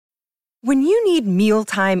When you need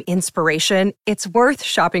mealtime inspiration, it's worth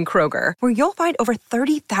shopping Kroger, where you'll find over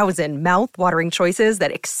 30,000 mouth-watering choices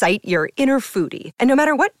that excite your inner foodie. And no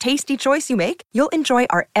matter what tasty choice you make, you'll enjoy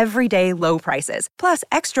our everyday low prices, plus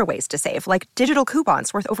extra ways to save, like digital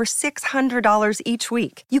coupons worth over $600 each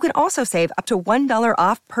week. You can also save up to $1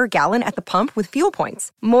 off per gallon at the pump with fuel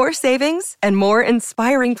points. More savings and more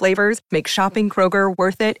inspiring flavors make shopping Kroger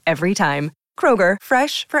worth it every time. Kroger,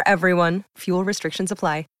 fresh for everyone. Fuel restrictions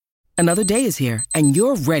apply. Another day is here, and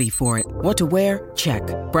you're ready for it. What to wear? Check.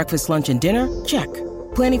 Breakfast, lunch, and dinner? Check.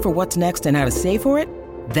 Planning for what's next and how to save for it?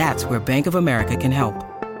 That's where Bank of America can help.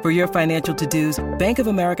 For your financial to-dos, Bank of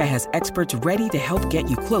America has experts ready to help get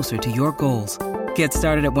you closer to your goals. Get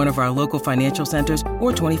started at one of our local financial centers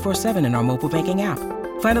or 24/7 in our mobile banking app.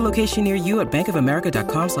 Find a location near you at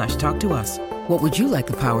bankofamerica.com/talktous. What would you like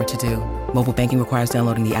the power to do? Mobile banking requires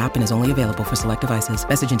downloading the app and is only available for select devices.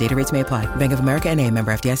 Message and data rates may apply. Bank of America N.A.,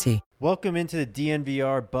 member FDIC. Welcome into the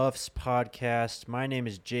DNVR Buffs podcast. My name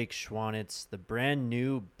is Jake Schwanitz, the brand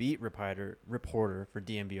new beat reporter for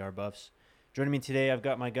DNVR Buffs. Joining me today, I've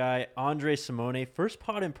got my guy, Andre Simone. First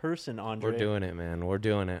pod in person, Andre. We're doing it, man. We're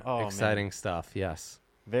doing it. Oh, exciting stuff, yes.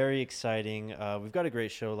 Very exciting. We've got a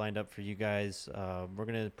great show lined up for you guys. We're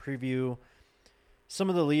going to preview some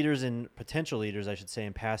of the leaders and potential leaders, I should say,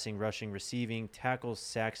 in passing, rushing, receiving, tackles,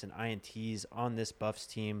 sacks, and INTs on this Buffs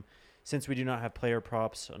team, since we do not have player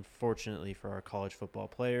props, unfortunately, for our college football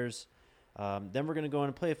players. Then we're going to go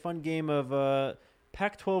and play a fun game of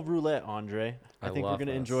Pac-12 roulette, Andre. I think we're going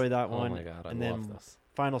to enjoy that one. Oh, my God, I and love then this.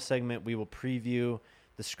 Final segment, we will preview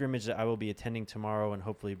the scrimmage that I will be attending tomorrow and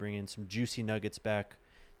hopefully bring in some juicy nuggets back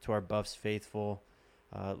to our Buffs faithful.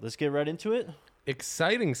 Let's get right into it.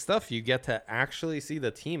 Exciting stuff. You get to actually see the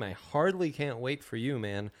team. I hardly can't wait for you,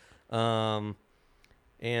 man. Not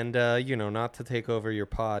to take over your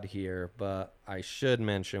pod here, but I should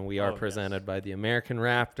mention we are presented by the American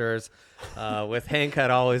Raptors. With Hank, I'd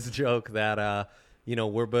always joke that,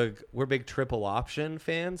 we're big triple option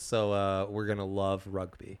fans, so we're going to love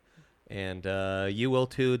rugby. And you will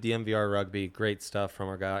too, DNVR Rugby. Great stuff from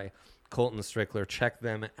our guy, Colton Strickler. Check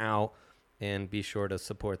them out and be sure to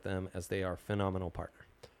support them as they are a phenomenal partner.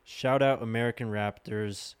 Shout out American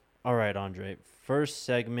Raptors. All right, Andre. First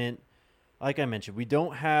segment, like I mentioned, we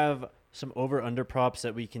don't have some over-under props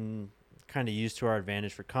that we can kind of use to our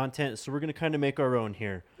advantage for content, so we're going to kind of make our own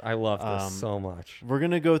here. I love this so much. We're going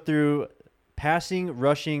to go through passing,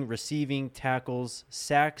 rushing, receiving, tackles,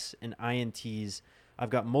 sacks, and INTs. I've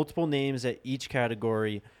got multiple names at each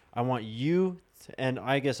category. I want you, and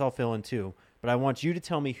I guess I'll fill in too, but I want you to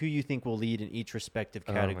tell me who you think will lead in each respective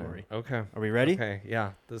category. Okay. Are we ready? Okay,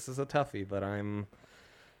 yeah. This is a toughie, but I'm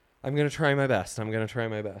going to try my best.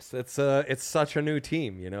 It's such a new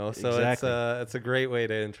team, so Exactly. It's a great way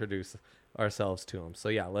to introduce ourselves to them. So,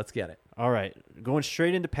 yeah, let's get it. All right. Going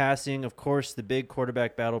straight into passing, of course, the big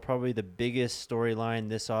quarterback battle, probably the biggest storyline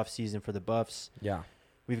this offseason for the Buffs. Yeah.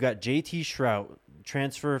 We've got JT Shrout,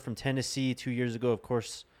 transfer from Tennessee 2 years ago, of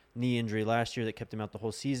course, knee injury last year that kept him out the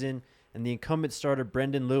whole season. And the incumbent starter,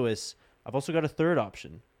 Brendan Lewis. I've also got a third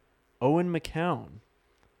option, Owen McCown.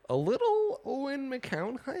 A little Owen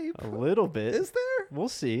McCown hype? A little bit. Is there? We'll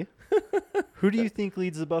see. Who do you think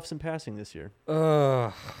leads the Buffs in passing this year?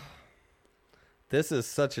 This is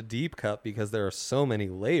such a deep cut because there are so many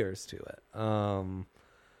layers to it.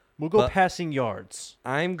 We'll go passing yards.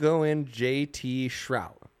 I'm going JT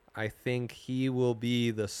Shrout. I think he will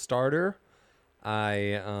be the starter.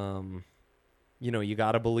 You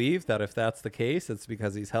got to believe that if that's the case, it's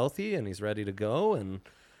because he's healthy and he's ready to go. And,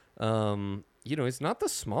 he's not the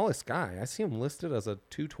smallest guy. I see him listed as a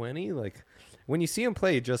 220. Like, when you see him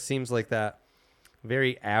play, it just seems like that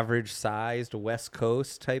very average-sized West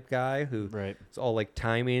Coast type guy who it's all like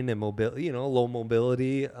timing and mobility, low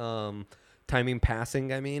mobility, timing,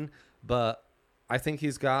 passing, I mean. But I think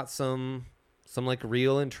he's got some like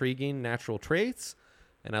real intriguing natural traits.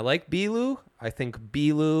 And I like Belu. I think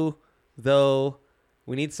Belu, though,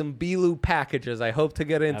 we need some Belu packages. I hope to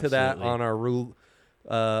get into that on our roulette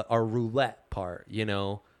part,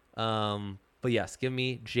 But yes, give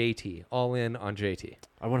me JT. All in on JT.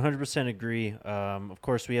 I 100% agree. Of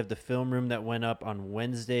course, we have the film room that went up on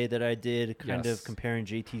Wednesday that I did, kind of comparing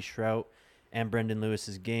JT Shrout and Brendan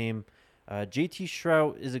Lewis's game. JT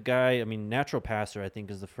Shrout is a guy, natural passer, I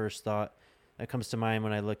think, is the first thought that comes to mind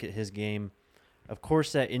when I look at his game. Of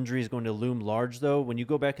course, that injury is going to loom large, though. When you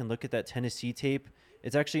go back and look at that Tennessee tape,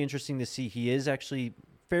 it's actually interesting to see he is actually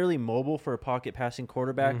fairly mobile for a pocket passing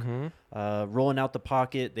quarterback. Rolling out the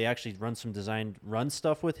pocket, they actually run some designed run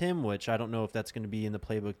stuff with him, which I don't know if that's going to be in the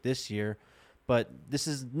playbook this year. But this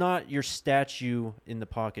is not your statue in the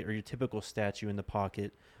pocket or your typical statue in the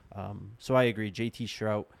pocket. So I agree. JT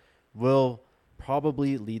Shrout will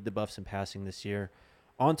probably lead the Buffs in passing this year.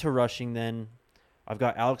 On to rushing then. I've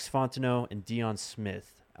got Alex Fontenot and Deion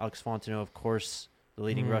Smith. Alex Fontenot, of course, the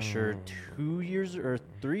leading rusher 2 years or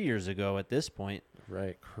 3 years ago at this point.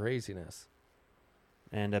 Right. Craziness.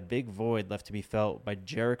 And a big void left to be felt by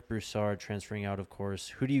Jarek Broussard transferring out, of course.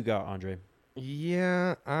 Who do you got, Andre?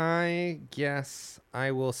 Yeah, I guess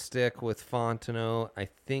I will stick with Fontenot. I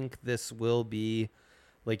think this will be,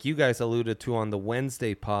 like you guys alluded to on the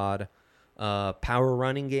Wednesday pod, power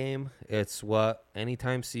running game. It's what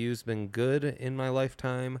anytime CU's been good in my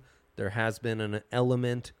lifetime, there has been an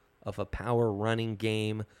element of a power running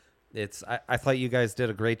game. I thought you guys did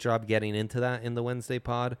a great job getting into that in the Wednesday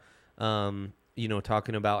pod.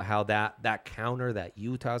 Talking about how that counter that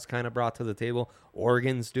Utah's kind of brought to the table,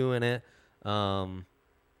 Oregon's doing it.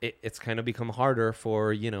 It's kind of become harder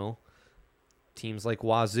for, teams like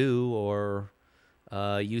Wazoo or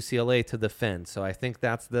UCLA to defend. So I think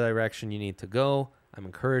that's the direction you need to go. I'm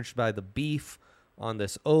encouraged by the beef on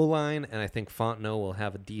this O-line, and I think Fontenot will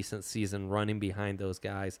have a decent season running behind those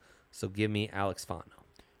guys. So give me Alex Fontenot.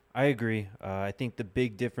 I agree. I think the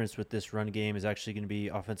big difference with this run game is actually going to be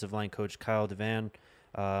offensive line coach Kyle Devan.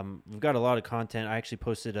 We've got a lot of content. I actually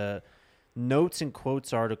posted a notes and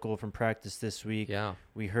quotes article from practice this week. Yeah.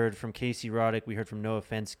 We heard from Casey Roddick. We heard from Noah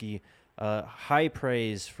Fensky. High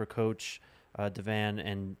praise for Coach Devan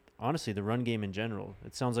and, honestly, the run game in general.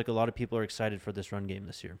 It sounds like a lot of people are excited for this run game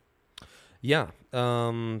this year. Yeah.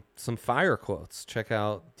 Some fire quotes. Check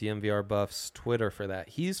out DMVR Buff's Twitter for that.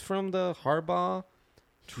 He's from the Harbaugh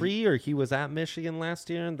tree, or he was at Michigan last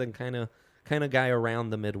year, and then kind of guy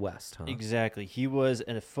around the Midwest, huh? Exactly. He was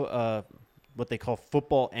what they call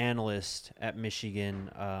football analyst at Michigan.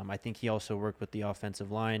 I think he also worked with the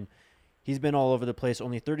offensive line. He's been all over the place.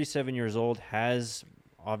 Only 37 years old, has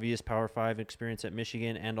obvious Power 5 experience at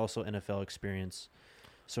Michigan and also NFL experience.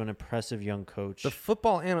 So an impressive young coach. The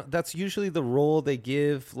football that's usually the role they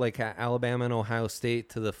give, like at Alabama and Ohio State,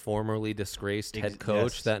 to the formerly disgraced head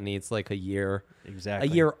coach that needs like a year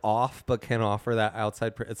off, but can offer that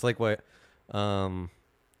outside. It's like what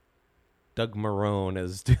Doug Marrone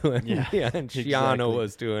is doing, and Shiano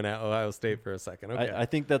was doing at Ohio State for a second. Okay. I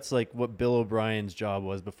think that's like what Bill O'Brien's job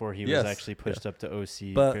was before he was actually pushed up to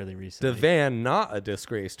OC fairly recently. Devan, not a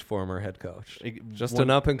disgraced former head coach, just an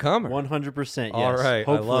up-and-comer. 100%, yes. All right,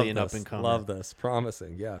 hopefully an up-and-comer. Love this.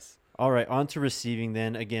 Promising, yes. All right, on to receiving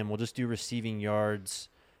then. Again, we'll just do receiving yards.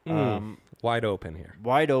 Wide open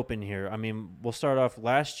here. I mean, we'll start off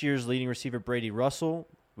last year's leading receiver, Brady Russell.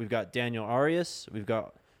 We've got Daniel Arias. We've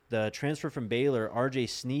got the transfer from Baylor, RJ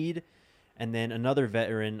Sneed, and then another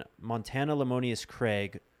veteran, Montana Lamonius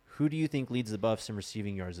Craig. Who do you think leads the Buffs in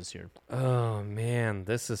receiving yards this year? Oh, man,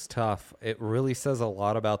 this is tough. It really says a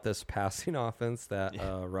lot about this passing offense that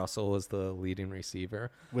Russell was the leading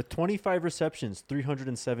receiver. With 25 receptions,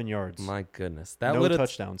 307 yards. My goodness. No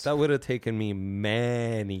touchdowns. That would have taken me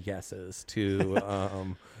many guesses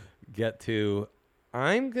to get to.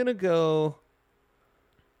 I'm going to go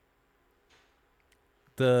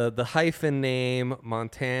the hyphen name,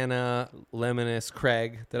 Montana Lamonius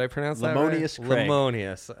Craig. Did I pronounce that right? Craig.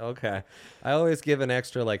 Lamonius. Okay. I always give an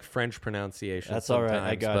extra like French pronunciation. That's all right.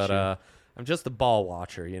 I got you. I'm just a ball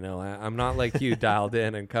watcher, I'm not like you dialed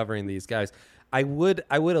in and covering these guys. I would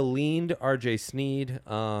have leaned RJ Sneed.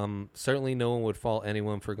 Certainly no one would fault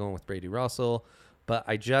anyone for going with Brady Russell, but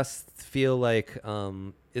I just feel like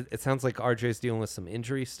it sounds like RJ's dealing with some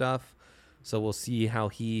injury stuff. So we'll see how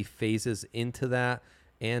he phases into that.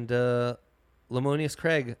 And Lamonius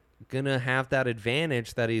Craig going to have that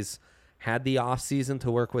advantage that he's had the offseason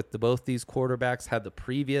to work with both these quarterbacks, had the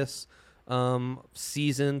previous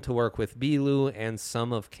season to work with Bilu, and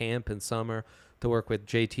some of camp and summer to work with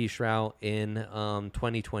JT Shrout in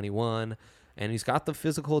 2021. And he's got the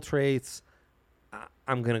physical traits.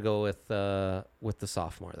 I'm going to go with the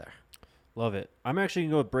sophomore there. Love it. I'm actually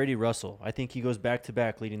going to go with Brady Russell. I think he goes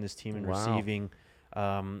back-to-back leading this team in receiving.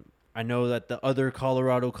 I know that the other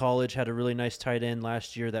Colorado college had a really nice tight end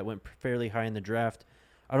last year that went fairly high in the draft.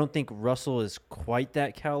 I don't think Russell is quite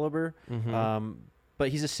that caliber, but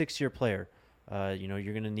he's a 6-year player.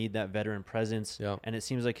 You're going to need that veteran presence, and it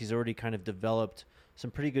seems like he's already kind of developed some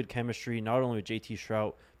pretty good chemistry, not only with JT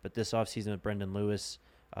Shrout, but this offseason with Brendan Lewis.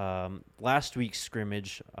 Last week's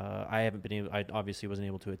scrimmage, I obviously wasn't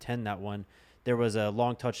able to attend that one. There was a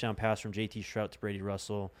long touchdown pass from JT Shrout to Brady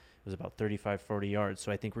Russell. It was about 35-40 yards.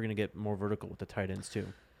 So I think we're going to get more vertical with the tight ends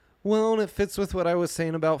too. Well, and it fits with what I was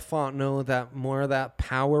saying about Fontenot, that more of that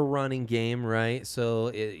power running game, right?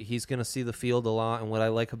 So he's going to see the field a lot. And what I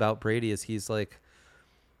like about Brady is he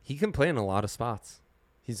can play in a lot of spots.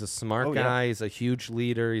 He's a smart guy. Yeah. He's a huge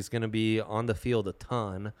leader. He's going to be on the field a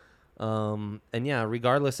ton. And yeah,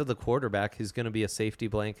 regardless of the quarterback, he's going to be a safety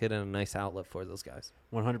blanket and a nice outlet for those guys.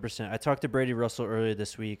 100%. I talked to Brady Russell earlier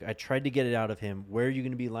this week. I tried to get it out of him. Where are you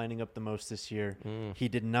going to be lining up the most this year? He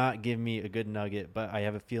did not give me a good nugget, but I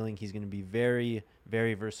have a feeling he's going to be very,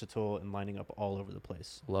 very versatile and lining up all over the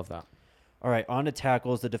place. Love that. All right, on to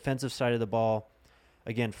tackles, the defensive side of the ball.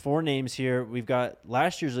 Again, 4 names here. We've got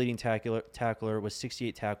last year's leading tackler with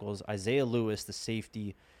 68 tackles, Isaiah Lewis, the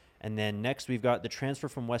safety. And then next we've got the transfer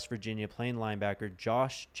from West Virginia, playing linebacker,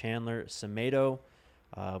 Josh Chandler Semedo.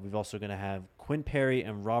 We've also going to have Quinn Perry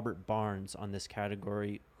and Robert Barnes on this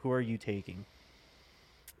category. Who are you taking?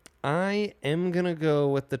 I am going to go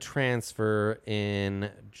with the transfer in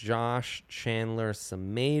Josh Chandler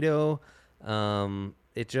Semedo.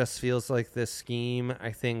 It just feels like this scheme, I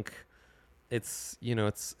think it's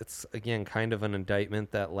again kind of an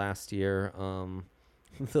indictment that last year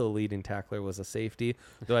the leading tackler was a safety.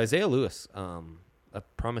 Though Isaiah Lewis, a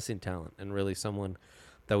promising talent and really someone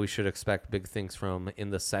that we should expect big things from in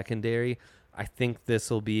the secondary. I think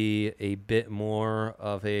this will be a bit more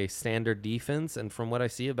of a standard defense. And from what I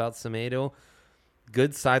see about Semedo,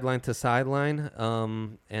 good sideline to sideline.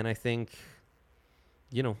 And I think,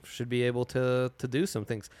 should be able to do some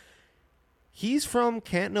things. He's from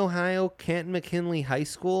Canton, Ohio, Canton McKinley High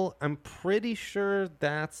School. I'm pretty sure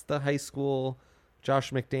that's the high school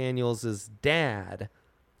Josh McDaniels' dad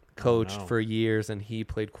coached for years, and he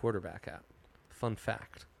played quarterback at. Fun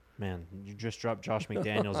fact. Man, you just dropped Josh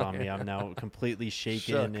McDaniels on me. I'm now completely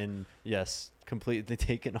shaken and, yes, completely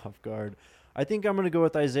taken off guard. I think I'm going to go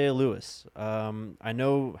with Isaiah Lewis. I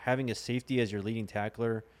know having a safety as your leading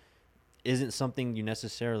tackler isn't something you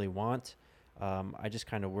necessarily want. I just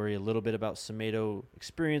kind of worry a little bit about Semedo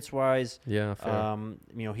experience-wise. Yeah, fair.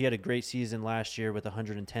 He had a great season last year with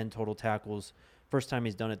 110 total tackles. First time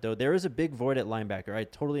he's done it, though. There is a big void at linebacker. I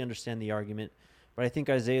totally understand the argument, but I think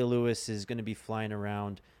Isaiah Lewis is going to be flying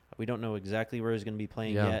around. We don't know exactly where he's going to be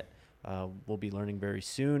playing yet. We'll be learning very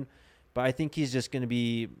soon. But I think he's just going to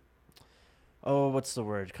be, what's the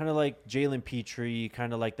word? Kind of like Jalen Petrie,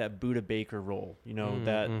 kind of like that Buda Baker role.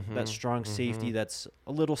 That strong safety that's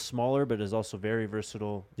a little smaller but is also very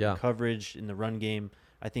versatile in coverage in the run game.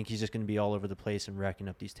 I think he's just going to be all over the place and racking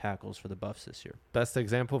up these tackles for the Buffs this year. Best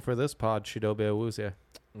example for this pod, Chidobe Awuzie.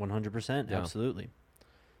 100%, absolutely.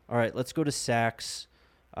 All right, let's go to sacks.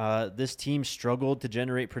 This team struggled to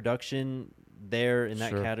generate production there in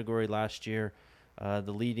that category last year.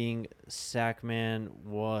 The leading sack man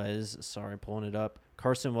was, pulling it up,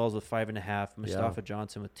 Carson Wells with 5.5, Mustafa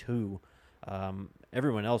Johnson with 2.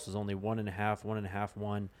 Everyone else was only 1.5, 1.5,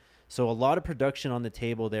 1. So a lot of production on the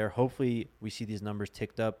table there. Hopefully we see these numbers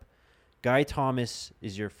ticked up. Guy Thomas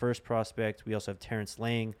is your first prospect. We also have Terrence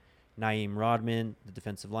Lang, Naeem Rodman, the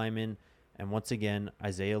defensive lineman, and once again,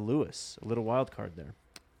 Isaiah Lewis. A little wild card there.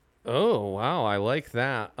 Oh, wow. I like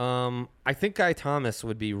that. I think Guy Thomas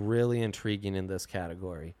would be really intriguing in this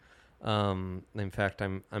category. In fact,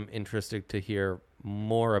 I'm interested to hear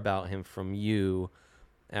more about him from you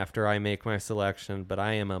after I make my selection, but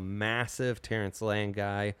I am a massive Terrence Lang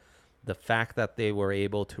guy. The fact that they were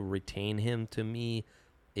able to retain him to me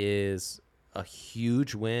is a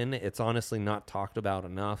huge win. It's honestly not talked about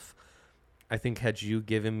enough. I think had you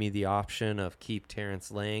given me the option of keep Terrence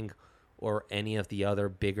Lang or any of the other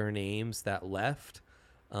bigger names that left,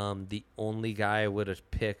 the only guy I would have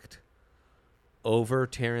picked over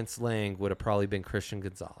Terrence Lang would have probably been Christian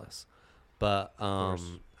Gonzalez. But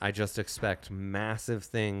I just expect massive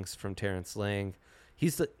things from Terrence Lang.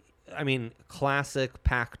 He's classic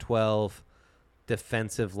Pac-12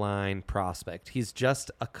 defensive line prospect. He's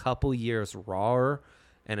just a couple years rawer,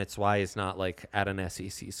 and it's why he's not like at an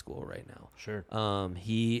SEC school right now. Sure.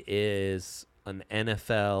 He is an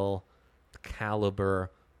NFL caliber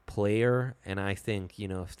player, and I think,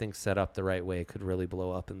 if things set up the right way, could really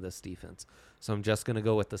blow up in this defense. So I'm just going to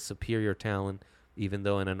go with the superior talent, even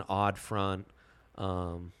though in an odd front,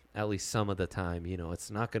 at least some of the time,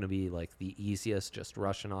 it's not going to be like the easiest, just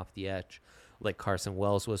rushing off the edge like Carson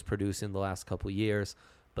Wells was producing the last couple years.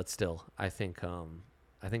 But still, I think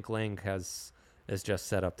Lang is just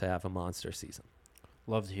set up to have a monster season.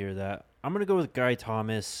 Love to hear that. I'm going to go with Guy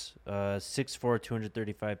Thomas, 6'4",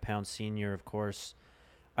 235-pound senior, of course.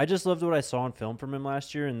 I just loved what I saw on film from him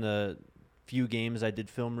last year in the few games I did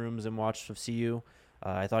film rooms and watched of CU.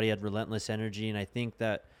 I thought he had relentless energy, and I think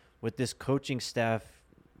that with this coaching staff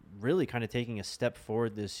really kind of taking a step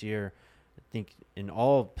forward this year, I think in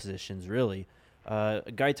all positions really,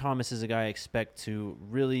 Guy Thomas is a guy I expect to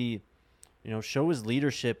really, show his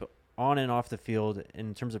leadership on and off the field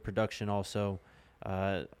in terms of production also.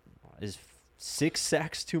 His 6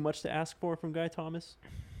 sacks too much to ask for from Guy Thomas?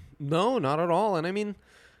 No, not at all. And I mean,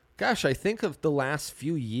 gosh, I think of the last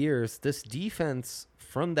few years, this defense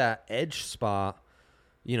from that edge spot,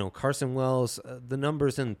 Carson Wells, the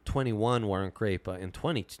numbers in 21 weren't great, but in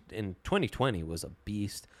 2020 was a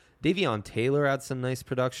beast. Davion Taylor had some nice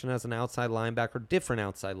production as an outside linebacker, different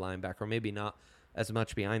outside linebacker, maybe not as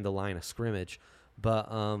much behind the line of scrimmage.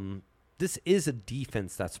 But this is a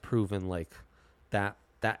defense that's proven like that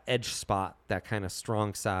edge spot, that kind of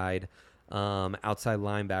strong side outside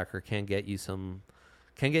linebacker can get you some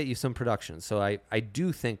production. So I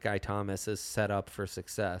do think Guy Thomas is set up for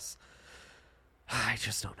success. I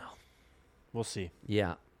just don't know. We'll see.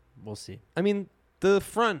 Yeah. We'll see. I mean, the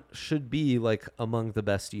front should be like among the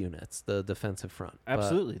best units, the defensive front.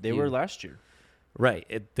 Absolutely. They were last year.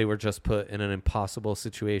 Right. They were just put in an impossible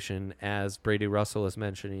situation, as Brady Russell is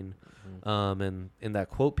mentioning and in that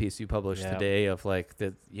quote piece you published today of like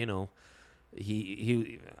that,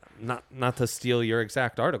 he not to steal your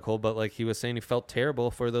exact article, but like he was saying he felt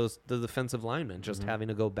terrible for the defensive linemen just having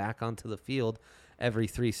to go back onto the field every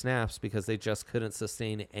 3 snaps because they just couldn't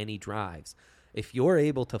sustain any drives. If you're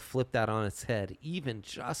able to flip that on its head even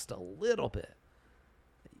just a little bit,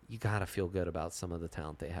 you got to feel good about some of the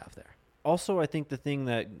talent they have there. Also, I think the thing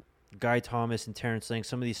that Guy Thomas and Terrence Lang,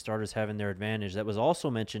 some of these starters have in their advantage that was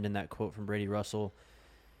also mentioned in that quote from Brady Russell,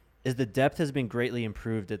 is the depth has been greatly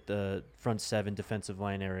improved at the front 7 defensive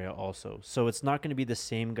line area also. So it's not going to be the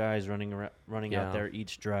same guys running out there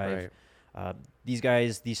each drive. Right. These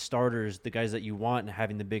guys, these starters, the guys that you want and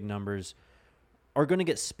having the big numbers are going to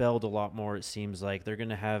get spelled a lot more, it seems like. They're going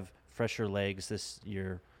to have fresher legs this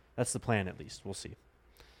year. That's the plan, at least. We'll see.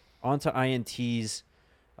 On to INTs.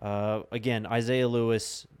 Again, Isaiah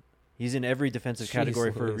Lewis, he's in every defensive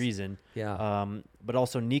category for a reason. Yeah. But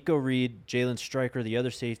also Nico Reed, Jalen Stryker, the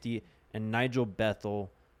other safety, and Nigel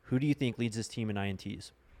Bethel. Who do you think leads this team in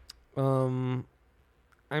INTs? I'm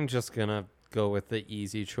just going to go with the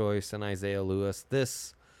easy choice and Isaiah Lewis.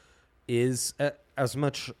 This is as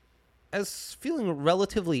much as feeling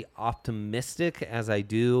relatively optimistic as I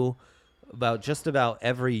do about just about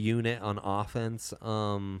every unit on offense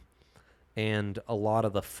and a lot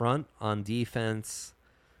of the front on defense.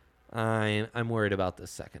 I'm worried about the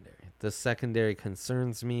secondary. The secondary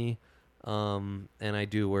concerns me, and I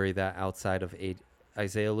do worry that outside of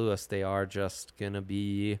Isaiah Lewis, they are just going to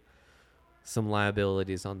be some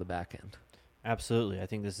liabilities on the back end. Absolutely. I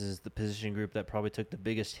think this is the position group that probably took the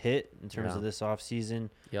biggest hit in terms of this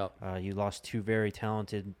offseason. Yep. You lost 2 very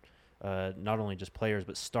talented, not only just players,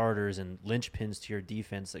 but starters and linchpins to your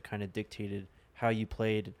defense that kind of dictated how you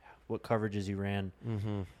played, what coverages you ran.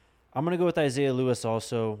 Mm-hmm. I'm going to go with Isaiah Lewis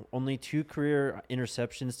also. Only 2 career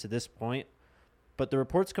interceptions to this point. But the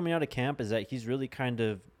reports coming out of camp is that he's really kind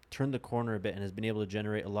of turned the corner a bit and has been able to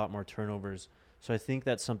generate a lot more turnovers. So I think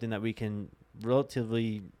that's something that we can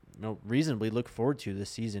relatively reasonably look forward to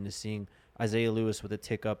this season, is seeing Isaiah Lewis with a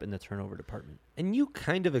tick up in the turnover department. And you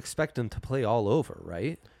kind of expect him to play all over,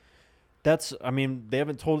 right? They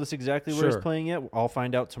haven't told us exactly where he's playing yet. I'll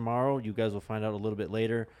find out tomorrow. You guys will find out a little bit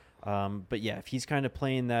later. But yeah, if he's kind of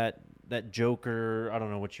playing that joker, I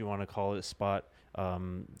don't know what you want to call it, spot,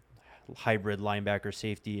 hybrid linebacker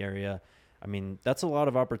safety area, that's a lot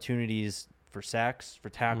of opportunities for sacks, for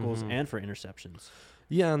tackles, and for interceptions.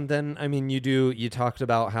 Yeah, and then you talked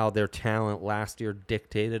about how their talent last year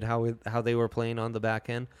dictated how they were playing on the back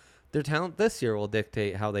end. Their talent this year will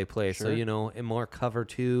dictate how they play. Sure. So in more cover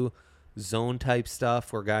 2 zone type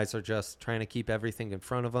stuff where guys are just trying to keep everything in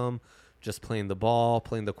front of them, just playing the ball,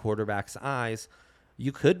 playing the quarterback's eyes.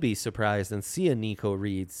 You could be surprised and see a Nico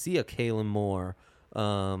Reed, see a Kalen Moore.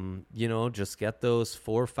 Just get those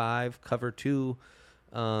 4-5 cover 2.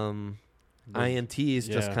 INTs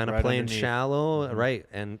just kind of right playing underneath. Shallow, right,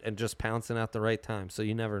 and just pouncing at the right time. So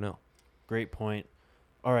you never know. Great point.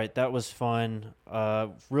 All right, that was fun.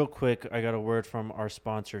 Real quick, I got a word from our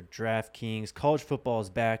sponsor, DraftKings. College football is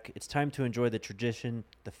back. It's time to enjoy the tradition,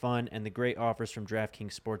 the fun, and the great offers from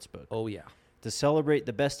DraftKings Sportsbook. Oh, yeah. To celebrate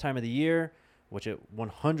the best time of the year, which it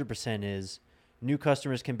 100% is, new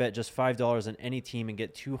customers can bet just $5 on any team and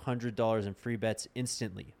get $200 in free bets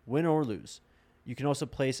instantly, win or lose. You can also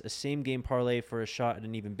place a same-game parlay for a shot at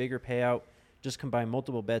an even bigger payout. Just combine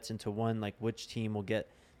multiple bets into one, like which team will get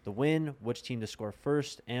the win, which team to score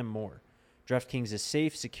first, and more. DraftKings is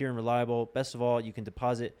safe, secure, and reliable. Best of all, you can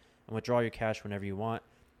deposit and withdraw your cash whenever you want.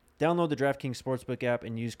 Download the DraftKings Sportsbook app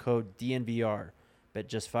and use code DNVR. Bet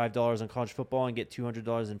just $5 on college football and get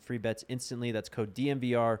 $200 in free bets instantly. That's code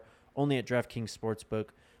DNVR, only at DraftKings Sportsbook.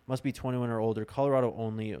 Must be 21 or older. Colorado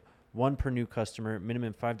only. 1 per new customer.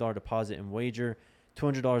 Minimum $5 deposit and wager.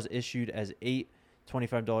 $200 issued as 8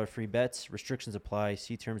 $25 free bets. Restrictions apply.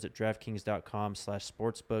 See terms at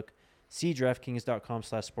DraftKings.com/sportsbook. See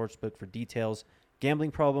DraftKings.com/sportsbook for details.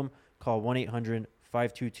 Gambling problem? Call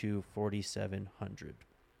 1-800-522-4700.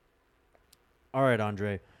 All right,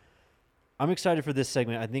 Andre. I'm excited for this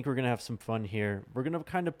segment. I think we're going to have some fun here. We're going to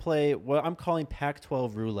kind of play what I'm calling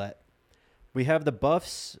Pac-12 roulette. We have the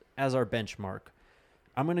Buffs as our benchmark.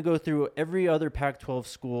 I'm going to go through every other Pac-12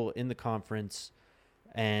 school in the conference,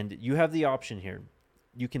 and you have the option here.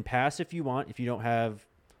 You can pass if you want, if you don't have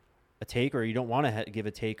a take or you don't want to give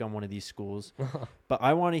a take on one of these schools. But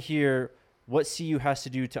I want to hear what CU has to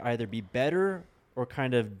do to either be better or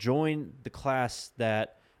kind of join the class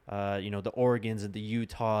that, the Oregons and the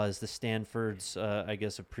Utahs, the Stanfords, I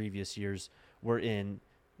guess, of previous years were in,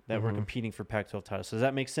 that were competing for Pac-12 titles. So does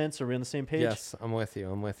that make sense? Are we on the same page? Yes, I'm with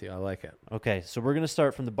you. I like it. Okay, so we're going to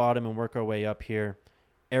start from the bottom and work our way up here.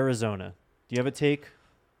 Arizona. Do you have a take?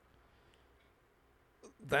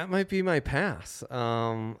 That might be my pass.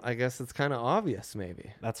 I guess it's kind of obvious,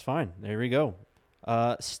 maybe. That's fine. There we go.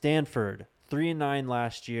 Stanford, 3-9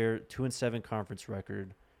 last year, 2-7 conference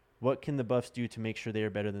record. What can the Buffs do to make sure they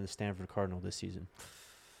are better than the Stanford Cardinal this season?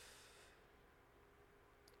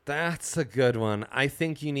 That's a good one. I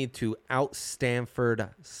think you need to out-Stanford.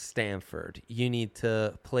 You need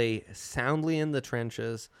to play soundly in the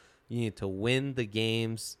trenches. You need to win the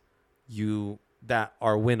games that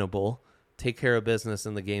are winnable. Take care of business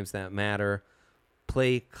in the games that matter.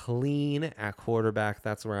 Play clean at quarterback.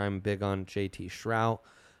 That's where I'm big on JT Shrout.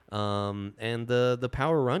 And the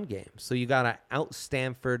power run game. So you got to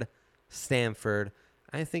out-Stanford.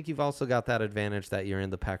 I think you've also got that advantage that you're in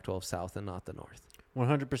the Pac-12 South and not the North.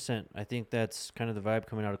 100%. I think that's kind of the vibe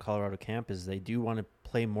coming out of Colorado camp is they do want to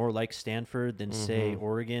play more like Stanford than, say,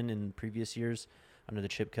 Oregon in previous years under the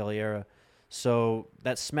Chip Kelly era. So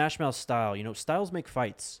that smash mouth style, styles make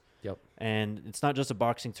fights. Yep. And it's not just a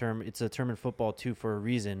boxing term. It's a term in football, too, for a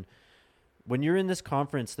reason. When you're in this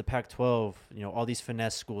conference, the Pac-12, all these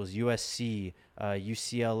finesse schools, USC,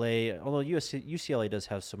 UCLA, although UCLA does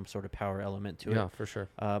have some sort of power element to it. Yeah, for sure.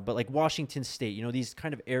 But like Washington State, these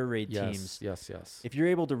kind of air raid teams. Yes. If you're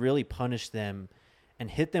able to really punish them and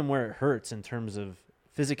hit them where it hurts in terms of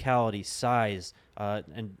physicality, size,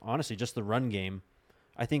 and honestly, just the run game,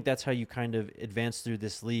 I think that's how you kind of advance through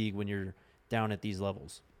this league when you're down at these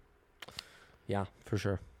levels. Yeah, for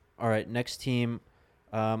sure. All right, next team.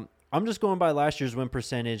 I'm just going by last year's win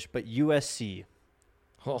percentage, but USC.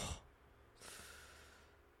 Oh.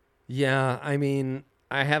 Yeah, I mean,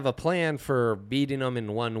 I have a plan for beating them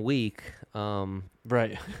in 1 week. Right.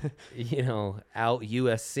 Out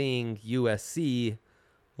USCing USC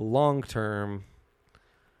long term.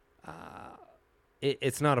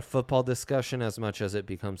 It's not a football discussion as much as it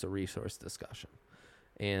becomes a resource discussion.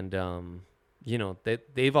 And,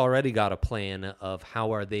 they've already got a plan of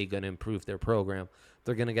how are they going to improve their program.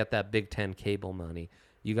 They're going to get that Big Ten cable money.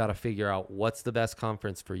 You got to figure out what's the best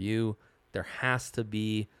conference for you. There has to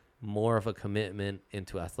be more of a commitment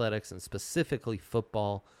into athletics and specifically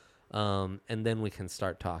football. And then we can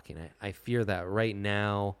start talking. I fear that right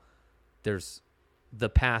now the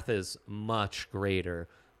path is much greater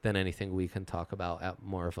than anything we can talk about at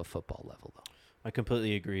more of a football level, though. I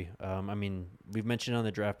completely agree. We've mentioned on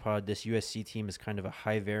the draft pod, this USC team is kind of a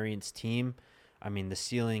high variance team. The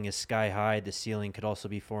ceiling is sky high. The ceiling could also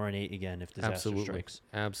be 4-8 again if disaster strikes.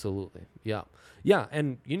 Absolutely. Yeah.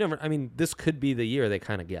 And this could be the year they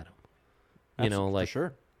kind of get him. For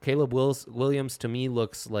sure. Caleb Williams to me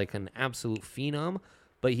looks like an absolute phenom,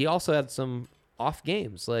 but he also had some off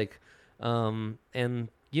games.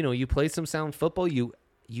 You play some sound football. You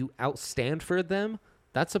out-Stanford them.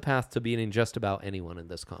 That's a path to beating just about anyone in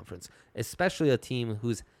this conference, especially a team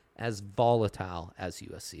who's as volatile as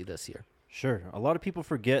USC this year. Sure. A lot of people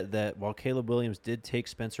forget that while Caleb Williams did take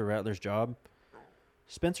Spencer Rattler's job,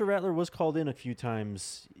 Spencer Rattler was called in a few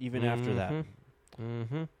times even after that.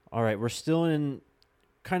 Mm-hmm. All right, we're still in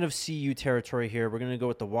kind of CU territory here. We're going to go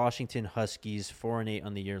with the Washington Huskies, 4-8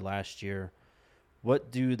 on the year last year.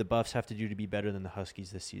 What do the Buffs have to do to be better than the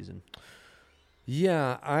Huskies this season?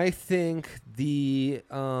 Yeah, I think the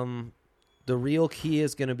real key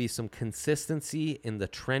is going to be some consistency in the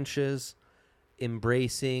trenches,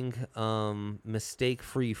 embracing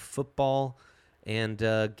mistake-free football, and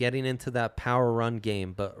getting into that power run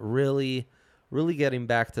game, but really getting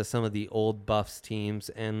back to some of the old Buffs teams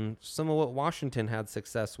and some of what Washington had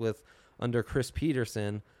success with under Chris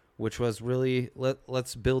Peterson, which was really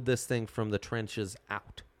let's build this thing from the trenches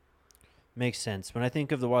out. Makes sense. When I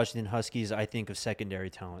think of the Washington Huskies, I think of secondary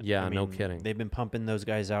talent. Yeah, no kidding. They've been pumping those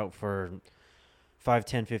guys out for 5,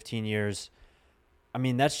 10, 15 years.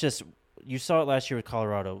 That's just – you saw it last year with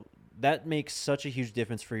Colorado. that makes such a huge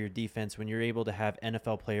difference for your defense when you're able to have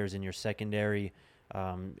NFL players in your secondary.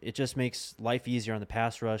 It just makes life easier on the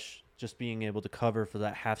pass rush. Just being able to cover for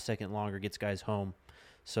that half second longer gets guys home.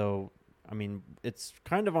 So, I mean, it's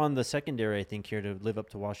kind of on the secondary, I think, here to live up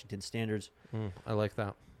to Washington standards. I like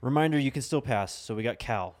that. Reminder, you can still pass. So we got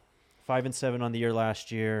Cal, 5-7 on the year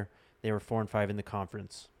last year. They were 4-5 in the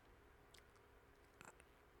conference.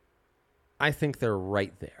 I think they're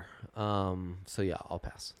right there. So, yeah, I'll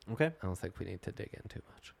pass. Okay. I don't think we need to dig in too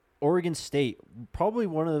much. Oregon State, probably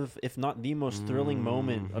one of, if not the most thrilling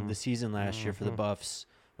moment of the season last year for the Buffs,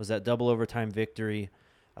 was that double overtime victory.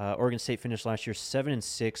 Oregon State finished last year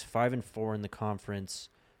 7-6, 5-4 in the conference.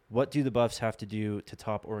 What do the Buffs have to do to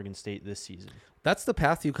top Oregon State this season? That's the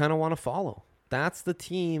path you kind of want to follow. That's the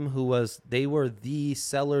team they were the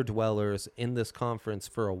cellar dwellers in this conference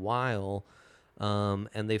for a while,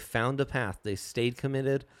 and they found a path. They stayed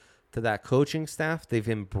committed to that coaching staff. They've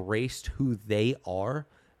embraced who they are.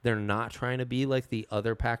 They're not trying to be like the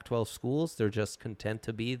other Pac-12 schools. They're just content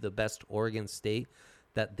to be the best Oregon State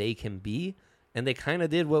that they can be. And they kind of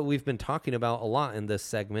did what we've been talking about a lot in this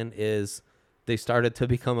segment is they started to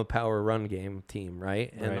become a power run game team,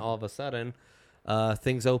 right? And all of a sudden,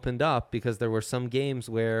 things opened up because there were some games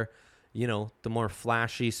where, the more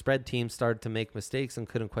flashy spread teams started to make mistakes and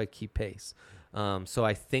couldn't quite keep pace. So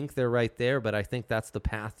I think they're right there, but I think that's the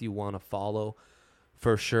path you want to follow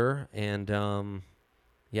for sure. And,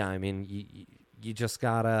 yeah, I mean, you just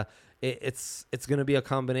gotta. It's going to be a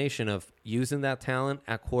combination of using that talent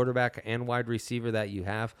at quarterback and wide receiver that you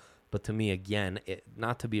have. But to me, again,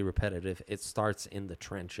 not to be repetitive, it starts in the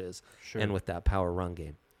trenches and with that power run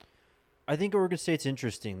game. I think Oregon State's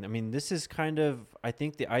interesting. I mean, this is kind of, I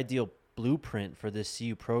think, the ideal blueprint for this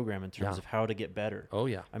CU program in terms of how to get better. Oh,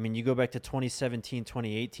 yeah. I mean, you go back to 2017,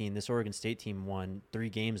 2018, this Oregon State team won 3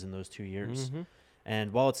 games in those 2 years.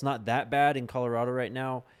 And while it's not that bad in Colorado right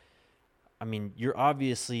now, I mean, you're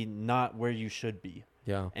obviously not where you should be.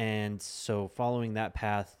 Yeah. And so following that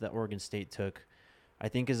path that Oregon State took, I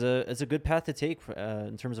think is a good path to take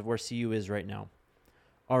in terms of where CU is right now.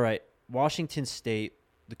 All right, Washington State,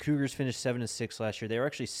 the Cougars finished 7-6 last year. They were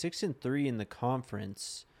actually 6-3 in the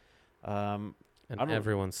conference. And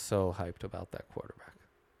everyone's so hyped about that quarterback.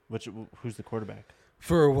 Who's the quarterback?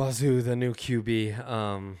 For Wazoo, the new QB,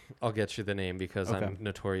 I'll get you the name because I'm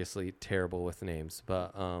notoriously terrible with names,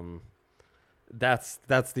 but that's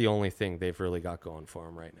the only thing they've really got going for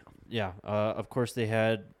them right now. Yeah, of course they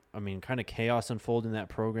had, kind of chaos unfold in that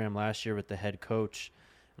program last year with the head coach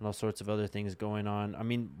and all sorts of other things going on. I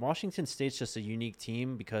mean, Washington State's just a unique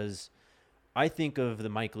team because I think of the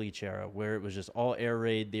Mike Leach era where it was just all air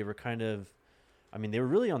raid. They were kind of, they were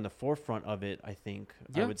really on the forefront of it, I think,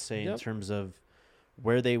 I would say, in terms of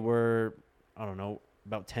where they were, I don't know,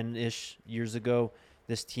 about 10-ish years ago.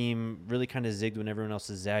 This team really kind of zigged when everyone else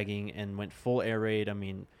is zagging and went full air raid. I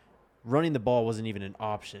mean, running the ball wasn't even an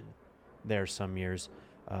option there some years.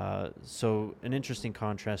 So an interesting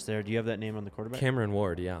contrast there. Do you have that name on the quarterback? Cameron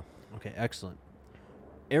Ward, yeah. Okay, excellent.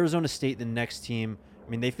 Arizona State, the next team.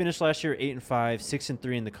 They finished last year 8-5,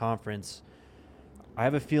 6-3 in the conference. I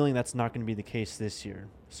have a feeling that's not going to be the case this year.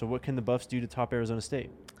 So what can the Buffs do to top Arizona State?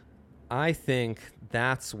 I think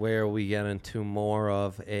that's where we get into more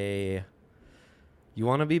of a, you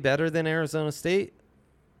want to be better than Arizona State?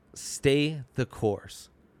 Stay the course.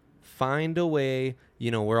 Find a way.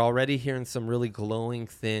 We're already hearing some really glowing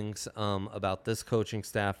things about this coaching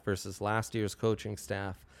staff versus last year's coaching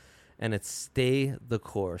staff. And it's stay the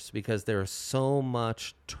course because there's so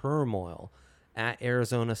much turmoil at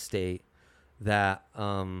Arizona State that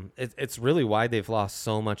it's really why they've lost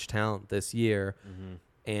so much talent this year.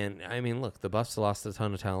 And, look, the Buffs lost a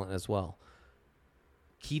ton of talent as well.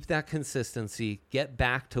 Keep that consistency. Get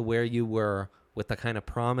back to where you were with the kind of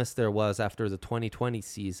promise there was after the 2020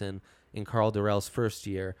 season in Carl Durrell's first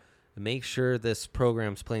year. Make sure this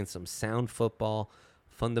program's playing some sound football,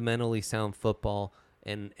 fundamentally sound football,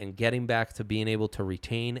 and getting back to being able to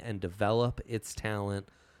retain and develop its talent,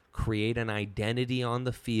 create an identity on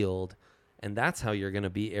the field, and that's how you're going to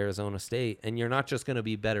beat Arizona State. And you're not just going to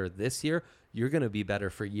be better this year, you're going to be better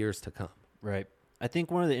for years to come. Right. I think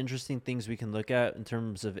one of the interesting things we can look at in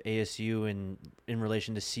terms of ASU and in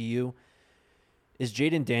relation to CU is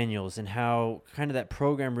Jaden Daniels and how kind of that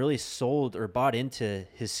program really sold or bought into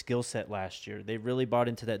his skill set last year. They really bought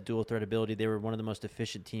into that dual threat ability. They were one of the most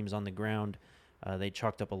efficient teams on the ground. They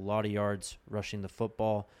chalked up a lot of yards rushing the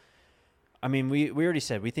football. We already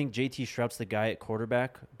said we think JT Shrout's the guy at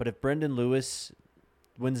quarterback, but if Brendan Lewis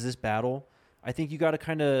wins this battle, I think you got to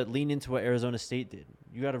kind of lean into what Arizona State did.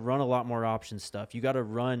 You got to run a lot more option stuff. You got to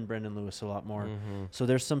run Brendan Lewis a lot more. So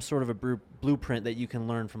there's some sort of a blueprint that you can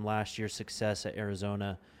learn from last year's success at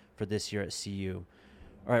Arizona for this year at CU.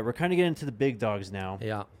 All right, we're kind of getting into the big dogs now.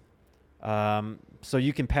 Yeah. So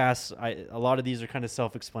you can pass. A lot of these are kind of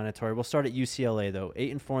self-explanatory. We'll start at UCLA though.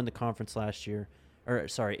 8-4 in the conference last year,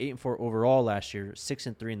 8-4 overall last year.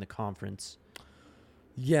 6-3 in the conference.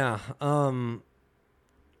 Yeah.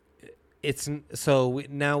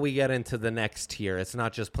 Now we get into the next tier. It's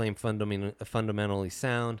not just playing fundamentally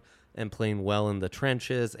sound and playing well in the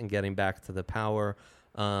trenches and getting back to the power.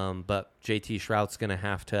 But JT Shrout's going to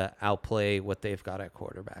have to outplay what they've got at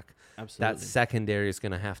quarterback. Absolutely. That secondary is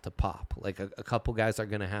going to have to pop. Like a couple guys are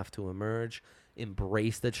going to have to emerge,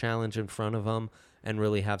 embrace the challenge in front of them, and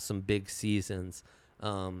really have some big seasons.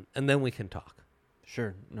 And then we can talk.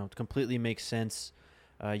 Sure. No, it completely makes sense.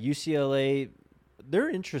 UCLA, they're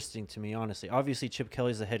interesting to me, honestly. Obviously, Chip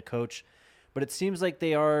Kelly's the head coach, but it seems like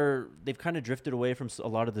they've kind of drifted away from a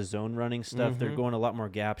lot of the zone running stuff. They're going a lot more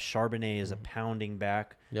gaps. Charbonnet is a pounding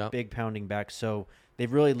back, big pounding back. So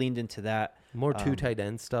they've really leaned into that. More two tight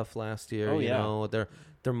end stuff last year. You know, they're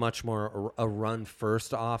much more a run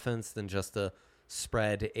first offense than just a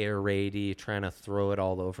spread air raidy trying to throw it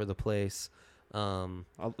all over the place. Some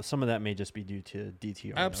of that may just be due to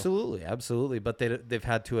DTR. Absolutely. But they've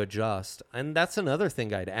had to adjust. And that's another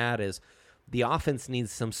thing I'd add is the offense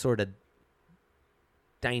needs some sort of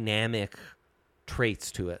dynamic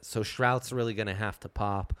traits to it. So Shrout's really going to have to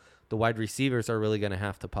pop. The wide receivers are really going to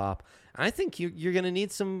have to pop. I think you're going to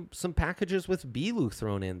need some packages with B-Lou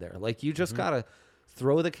thrown in there. Like you just got to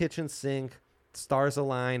throw the kitchen sink, stars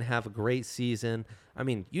align, have a great season. I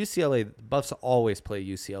mean, Buffs always play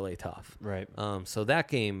UCLA tough. Right. So that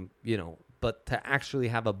game, but to actually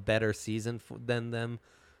have a better season than them,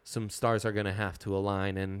 some stars are going to have to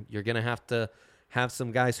align, and you're going to have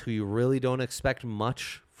some guys who you really don't expect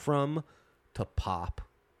much from to pop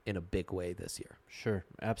in a big way this year. Sure,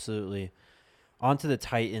 absolutely. On to the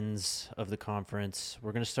Titans of the conference.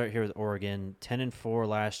 We're going to start here with Oregon. 10-4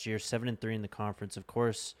 last year, 7-3 in the conference. Of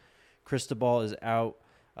course, Cristobal is out.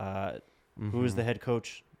 Who is the head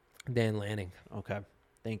coach? Dan Lanning. Okay,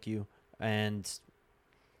 thank you. And,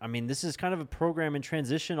 I mean, this is kind of a program in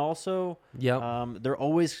transition also. Yeah. They're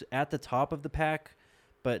always at the top of the pack,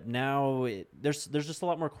 but now there's just a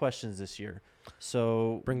lot more questions this year.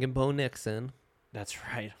 So bringing Bo Nix in. That's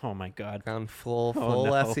right. Oh, my God. Gone full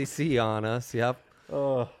SEC on us. Yep.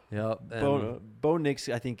 Oh, yep. Bo Nix,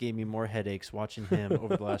 I think, gave me more headaches watching him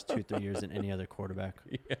over the last 2-3 years than any other quarterback.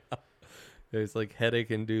 Yeah. It's like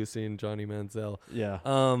headache-inducing Johnny Manziel. Yeah.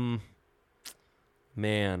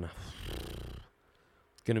 Man.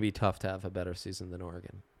 It's going to be tough to have a better season than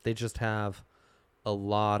Oregon. They just have a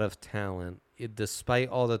lot of talent. Despite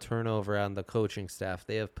all the turnover on the coaching staff,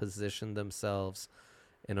 they have positioned themselves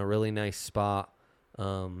in a really nice spot.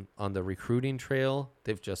 On the recruiting trail,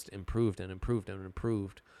 they've just improved and improved and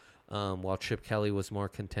improved. While Chip Kelly was more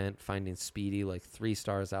content finding Speedy like 3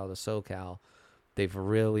 stars out of SoCal, they've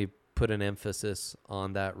really put an emphasis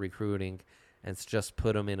on that recruiting, and it's just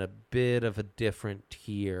put them in a bit of a different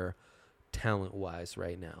tier talent-wise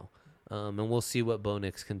right now. And we'll see what Bo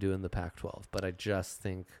Nix can do in the Pac-12. But I just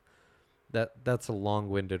think that's a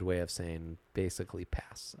long-winded way of saying basically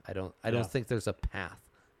pass. I don't think there's a path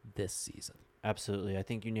this season. Absolutely. I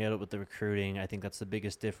think you nailed it with the recruiting. I think that's the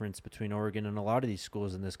biggest difference between Oregon and a lot of these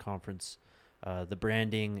schools in this conference. The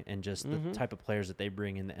branding and just the type of players that they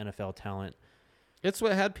bring in, the NFL talent. It's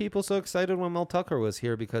what had people so excited when Mel Tucker was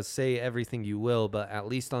here, because say everything you will, but at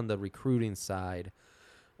least on the recruiting side,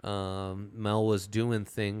 Mel was doing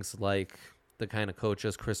things like the kind of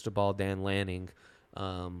coaches, Cristobal, Dan Lanning,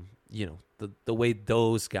 the way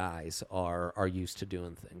those guys are used to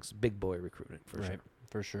doing things. Big boy recruiting, for sure.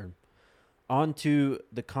 For sure. On to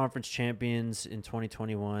the conference champions in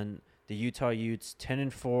 2021, the Utah Utes,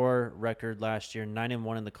 10-4 record last year,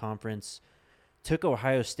 9-1 in the conference. Took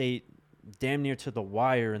Ohio State damn near to the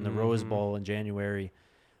wire in the Rose Bowl in January.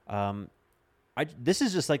 This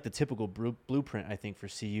is just like the typical blueprint, I think, for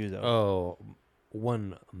CU, though. Oh,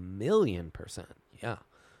 1,000,000%. Yeah.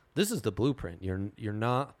 This is the blueprint. You're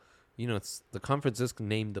not, it's the conference is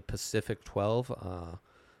named the Pacific 12.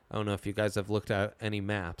 I don't know if you guys have looked at any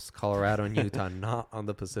maps. Colorado and Utah not on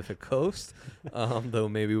the Pacific Coast, though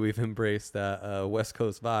maybe we've embraced that West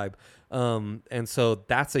Coast vibe. And so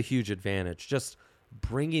that's a huge advantage. Just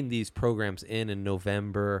bringing these programs in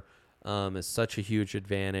November is such a huge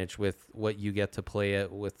advantage with what you get to play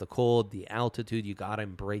it with the cold, the altitude. You got to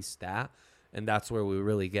embrace that. And that's where we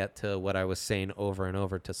really get to what I was saying over and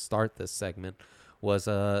over to start this segment was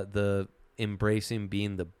the embracing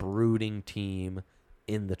being the brooding team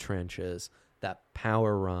in the trenches, that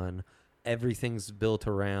power run. Everything's built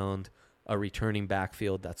around a returning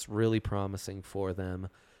backfield that's really promising for them.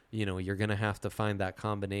 You know, you're going to have to find that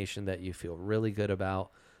combination that you feel really good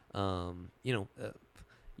about. Even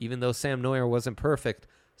though Sam Neuer wasn't perfect,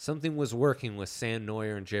 something was working with Sam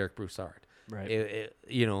Neuer and Jarek Broussard. Right.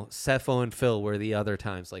 Cepho and Phil were the other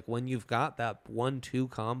times. Like when you've got that 1-2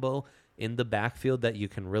 combo in the backfield that you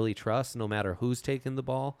can really trust, no matter who's taking the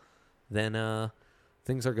ball, then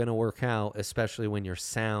things are going to work out, especially when you're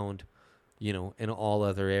sound, you know, in all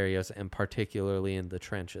other areas and particularly in the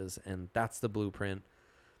trenches. And that's the blueprint.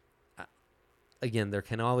 Again, there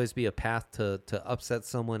can always be a path to upset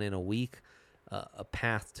someone in a week, a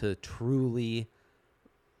path to truly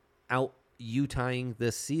out Utahing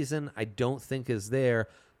this season. I don't think is there,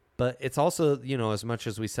 but it's also, you know, as much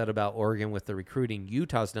as we said about Oregon with the recruiting,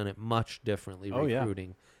 Utah's done it much differently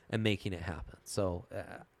recruiting and making it happen. So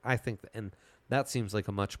I think, and that seems like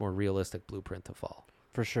a much more realistic blueprint to follow.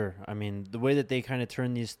 For sure. I mean, the way that they kind of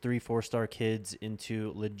turn these 3-4-star kids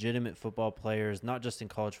into legitimate football players, not just in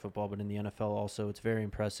college football, but in the NFL also, it's very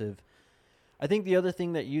impressive. I think the other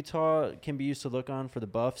thing that Utah can be used to look on for the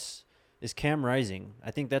Buffs is Cam Rising.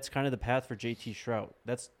 I think that's kind of the path for JT Shrout.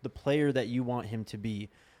 That's the player that you want him to be.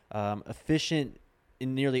 Efficient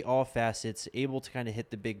in nearly all facets, able to kind of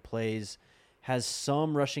hit the big plays, has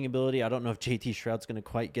some rushing ability. I don't know if JT Shrout's going to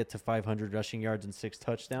quite get to 500 rushing yards and 6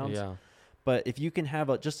 touchdowns. Yeah. But if you can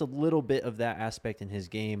have just a little bit of that aspect in his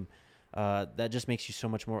game, that just makes you so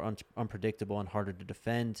much more unpredictable and harder to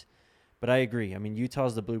defend. But I agree. I mean,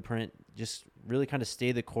 Utah's the blueprint. Just really kind of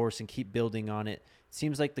stay the course and keep building on it. It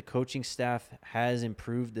seems like the coaching staff has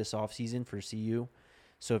improved this offseason for CU.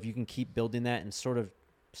 So if you can keep building that and sort of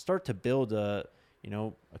start to build a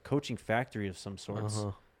coaching factory of some sorts,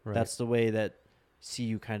 Right. that's the way that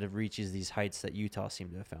CU kind of reaches these heights that Utah seem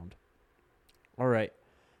to have found. All right.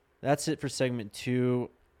 That's it for segment 2.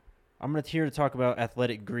 I'm here to talk about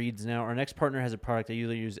Athletic Greens now. Our next partner has a product I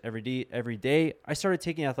usually use every day. I started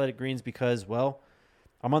taking Athletic Greens because, well,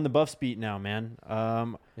 I'm on the Buffs beat now, man.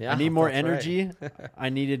 I need more energy. Right. I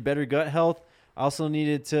needed better gut health. I also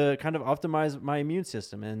needed to kind of optimize my immune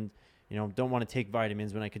system and, don't want to take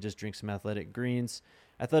vitamins when I could just drink some Athletic Greens.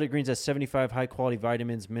 Athletic Greens has 75 high-quality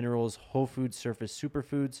vitamins, minerals, whole food surface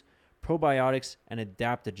superfoods, probiotics, and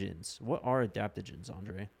adaptogens. What are adaptogens,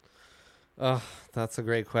 Andre? Oh, that's a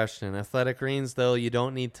great question. Athletic Greens, though, you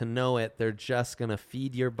don't need to know it. They're just going to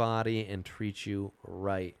feed your body and treat you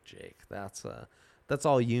right, Jake. That's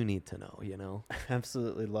all you need to know,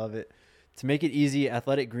 Absolutely love it. To make it easy,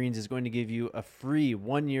 Athletic Greens is going to give you a free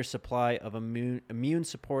 1-year supply of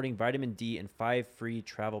immune-supporting vitamin D and 5 free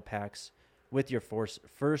travel packs with your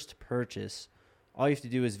first purchase. All you have to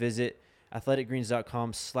do is visit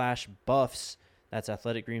athleticgreens.com/buffs. That's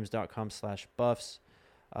athleticgreens.com/buffs.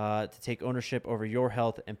 To take ownership over your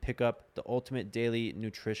health and pick up the ultimate daily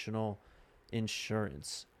nutritional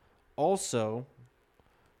insurance. Also,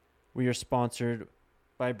 we are sponsored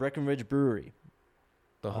by Breckenridge Brewery.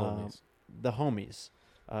 The homies.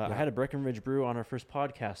 I had a Breckenridge Brew on our first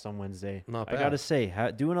podcast on Wednesday. Not bad. I got to say,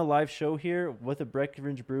 doing a live show here with a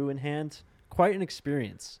Breckenridge Brew in hand, quite an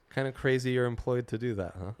experience. Kind of crazy you're employed to do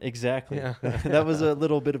that, huh? Exactly. Yeah. That was a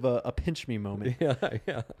little bit of a pinch me moment.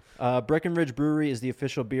 Yeah. Breckenridge Brewery is the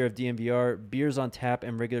official beer of DNVR. Beers on tap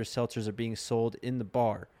and regular seltzers are being sold in the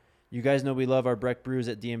bar. You guys know we love our Breck brews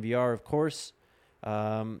at DNVR, of course.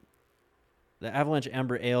 The Avalanche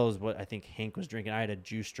Amber Ale is what I think Hank was drinking. I had a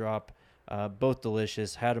juice drop. Both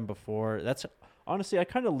delicious. Had them before. Honestly, I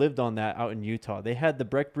kind of lived on that out in Utah. They had the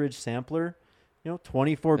Breckbridge sampler,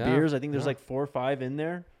 24 beers. I think there's like 4 or 5 in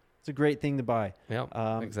there. It's a great thing to buy.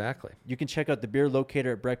 Yeah, exactly. You can check out the beer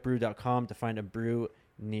locator at breckbrew.com to find a brew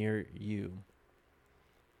near you.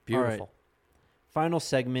 Beautiful. All right. Final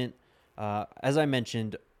segment. As I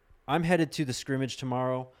mentioned, I'm headed to the scrimmage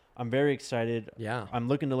tomorrow. I'm very excited. Yeah. I'm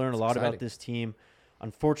looking to learn a lot exciting. about this team.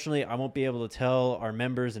 Unfortunately, I won't be able to tell our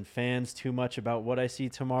members and fans too much about what I see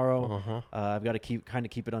tomorrow. I've got to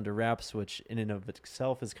keep it under wraps, which in and of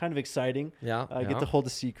itself is kind of exciting. Yeah. I get to hold a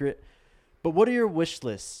secret. But what are your wish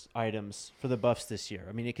list items for the Buffs this year?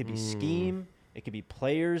 I mean, it could be scheme. It could be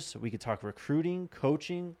players. We could talk recruiting,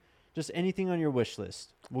 coaching, just anything on your wish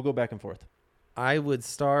list. We'll go back and forth. I would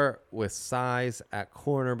start with size at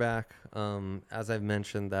cornerback. As I've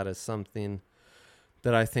mentioned, that is something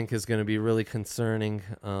that I think is going to be really concerning.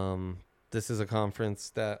 This is a conference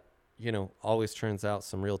that, always turns out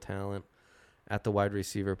some real talent at the wide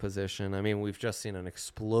receiver position. I mean, we've just seen an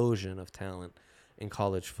explosion of talent in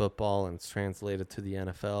college football, and it's translated to the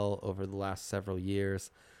NFL over the last several years.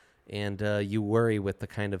 And you worry with the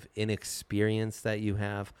kind of inexperience that you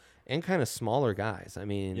have and kind of smaller guys. I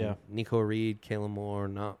mean, Nico Reed, Kalen Moore,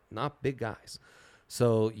 not big guys.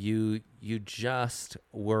 So you just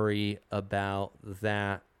worry about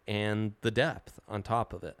that and the depth on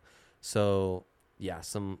top of it. So, yeah,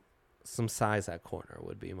 some size at corner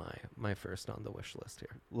would be my first on the wish list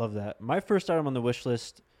here. Love that. My first item on the wish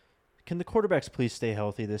list, can the quarterbacks please stay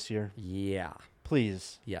healthy this year? Yeah.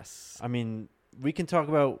 Please. Yes. I mean, we can talk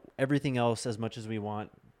about everything else as much as we want,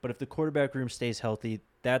 but if the quarterback room stays healthy,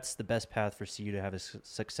 that's the best path for CU to have a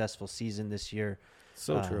successful season this year.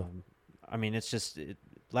 So true. I mean, it's just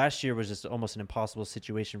last year was just almost an impossible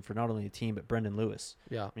situation for not only the team, but Brendan Lewis.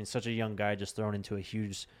 Yeah. I mean, such a young guy just thrown into a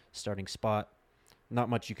huge starting spot. Not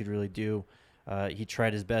much you could really do. He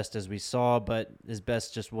tried his best, as we saw, but his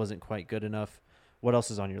best just wasn't quite good enough. What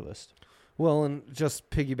else is on your list? Well, and just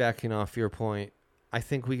piggybacking off your point, I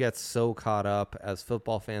think we get so caught up as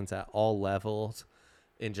football fans at all levels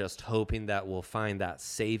in just hoping that we'll find that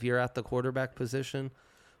savior at the quarterback position.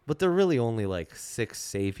 But they're really only like 6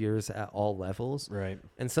 saviors at all levels. Right.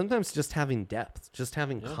 And sometimes just having depth, just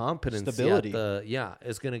having competency, stability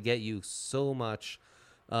is going to get you so much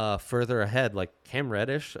further ahead. Like Cam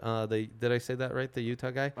Reddish, did I say that right? The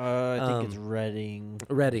Utah guy? I think it's Redding.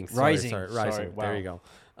 Redding. Rising. Rising. Wow. There you go.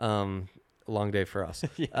 Long day for us.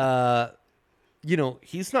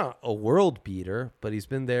 He's not a world beater, but he's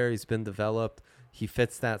been there. He's been developed. He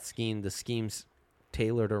fits that scheme. The scheme's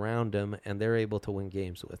tailored around him, and they're able to win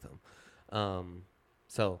games with him.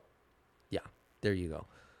 So, yeah, there you go.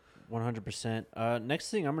 100%. Next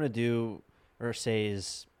thing I'm going to do or say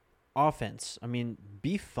is offense. I mean,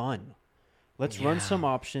 be fun. Let's run some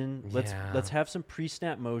option. Let's have some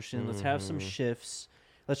pre-snap motion. Let's have some shifts.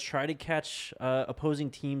 Let's try to catch opposing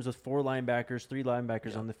teams with 4 linebackers, 3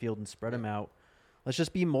 linebackers on the field and spread them out. Let's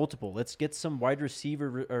just be multiple. Let's get some wide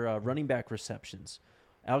receiver or running back receptions.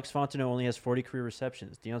 Alex Fontenot only has 40 career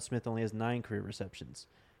receptions. Deion Smith only has 9 career receptions.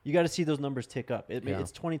 You got to see those numbers tick up.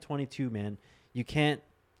 It's 2022, man. You can't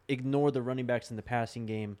ignore the running backs in the passing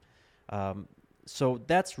game. So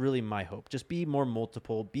that's really my hope. Just be more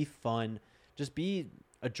multiple. Be fun. Just be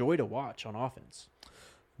a joy to watch on offense.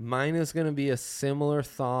 Mine is going to be a similar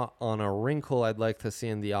thought on a wrinkle I'd like to see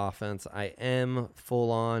in the offense. I am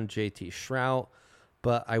full-on JT Shrout,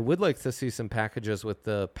 but I would like to see some packages with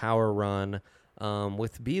the power run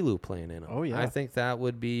with Bilu playing in them. Oh, yeah. I think that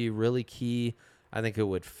would be really key. I think it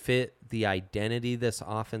would fit the identity this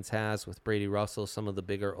offense has with Brady Russell, some of the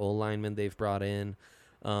bigger O-linemen they've brought in,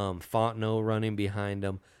 Fontenot running behind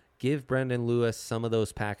them. Give Brendan Lewis some of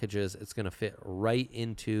those packages. It's going to fit right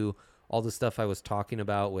into all the stuff I was talking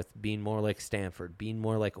about with being more like Stanford, being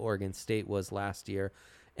more like Oregon State was last year.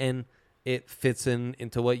 And it fits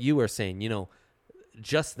into what you were saying.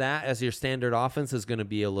 Just that as your standard offense is going to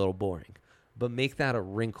be a little boring. But make that a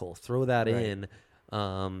wrinkle. Throw that in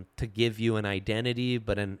to give you an identity,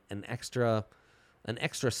 but an extra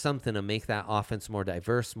something to make that offense more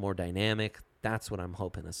diverse, more dynamic. That's what I'm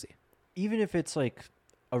hoping to see. Even if it's like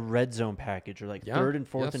a red zone package or like 3rd and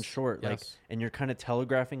 4th and short, and you're kind of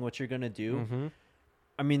telegraphing what you're going to do. Mm-hmm.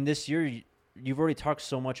 I mean, this year you've already talked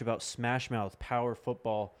so much about smash mouth, power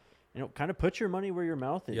football. Kind of put your money where your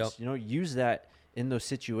mouth is. Use that in those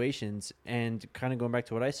situations, and kind of going back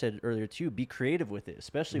to what I said earlier too, be creative with it,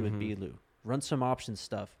 especially with Bilu. Run some option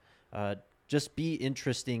stuff. Just be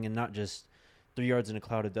interesting and not just 3 yards in a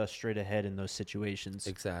cloud of dust straight ahead in those situations.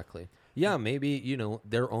 Exactly. Yeah, maybe,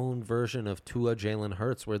 their own version of Tua, Jalen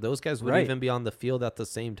Hurts, where those guys would even be on the field at the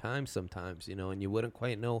same time sometimes, and you wouldn't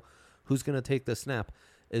quite know who's going to take the snap.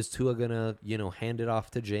 Is Tua going to, hand it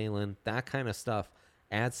off to Jalen? That kind of stuff.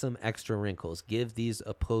 Add some extra wrinkles. Give these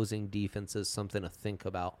opposing defenses something to think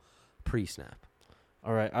about pre-snap.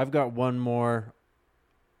 All right, I've got one more.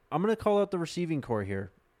 I'm going to call out the receiving core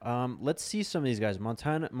here. Let's see some of these guys.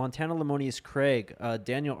 Montana Lemonius Craig,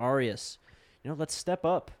 Daniel Arias. Let's step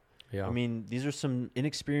up. Yeah. I mean, these are some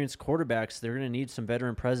inexperienced quarterbacks. They're going to need some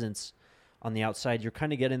veteran presence on the outside. You're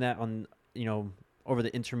kind of getting that on, over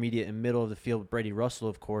the intermediate and middle of the field with Brady Russell,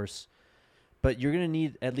 of course. But you're going to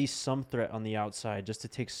need at least some threat on the outside just to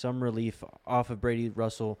take some relief off of Brady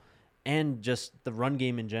Russell and just the run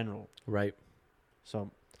game in general. Right.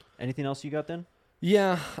 So, anything else you got then?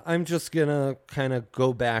 Yeah, I'm just going to kind of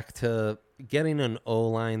go back to getting an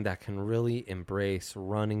O-line that can really embrace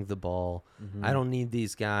running the ball. Mm-hmm. I don't need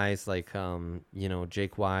these guys like,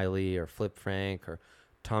 Jake Wiley or Flip Frank or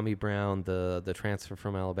Tommy Brown, the transfer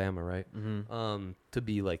from Alabama, right? Mm-hmm. To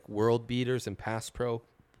be like world beaters in pass pro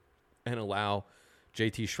and allow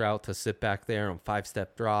JT Shrout to sit back there on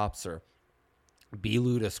 5-step drops or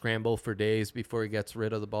Bilu to scramble for days before he gets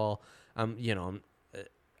rid of the ball.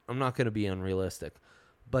 I'm I'm not going to be unrealistic.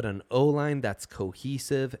 But an O-line that's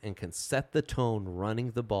cohesive and can set the tone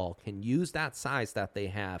running the ball, can use that size that they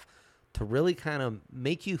have to really kind of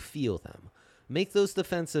make you feel them. Make those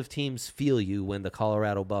defensive teams feel you when the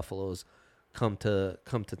Colorado Buffaloes come to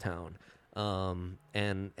town.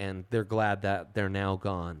 And they're glad that they're now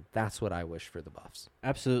gone. That's what I wish for the Buffs.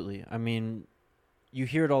 Absolutely. I mean, you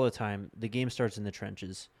hear it all the time. The game starts in the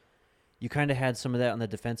trenches. You kind of had some of that on the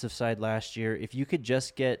defensive side last year. If you could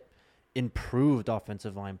just get improved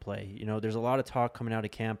offensive line play. You know, there's a lot of talk coming out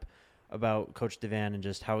of camp about Coach Devan and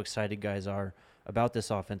just how excited guys are about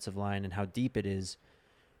this offensive line and how deep it is.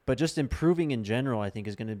 But just improving in general, I think,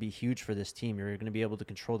 is going to be huge for this team. You're going to be able to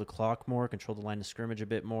control the clock more, control the line of scrimmage a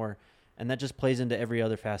bit more, and that just plays into every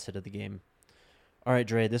other facet of the game. All right,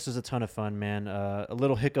 Dre, this was a ton of fun, man. A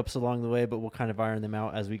little hiccups along the way, but we'll kind of iron them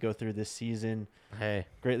out as we go through this season. Hey.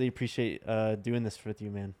 Greatly appreciate doing this with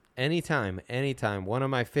you, man. Anytime. One of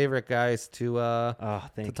my favorite guys to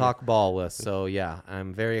talk ball with. So, yeah,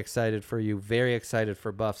 I'm very excited for you, very excited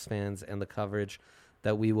for Buffs fans and the coverage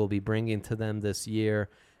that we will be bringing to them this year.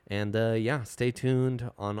 And, stay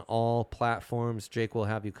tuned on all platforms. Jake will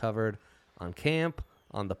have you covered on camp,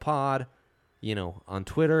 on the pod, on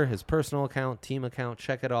Twitter, his personal account, team account.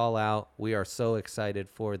 Check it all out. We are so excited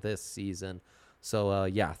for this season. So,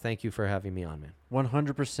 thank you for having me on, man.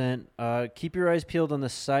 100%. Keep your eyes peeled on the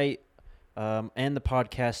site and the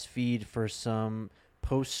podcast feed for some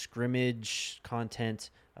post-scrimmage content.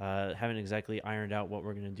 Haven't exactly ironed out what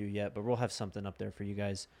we're going to do yet, but we'll have something up there for you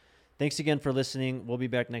guys. Thanks again for listening. We'll be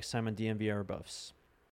back next time on DNVR Buffs.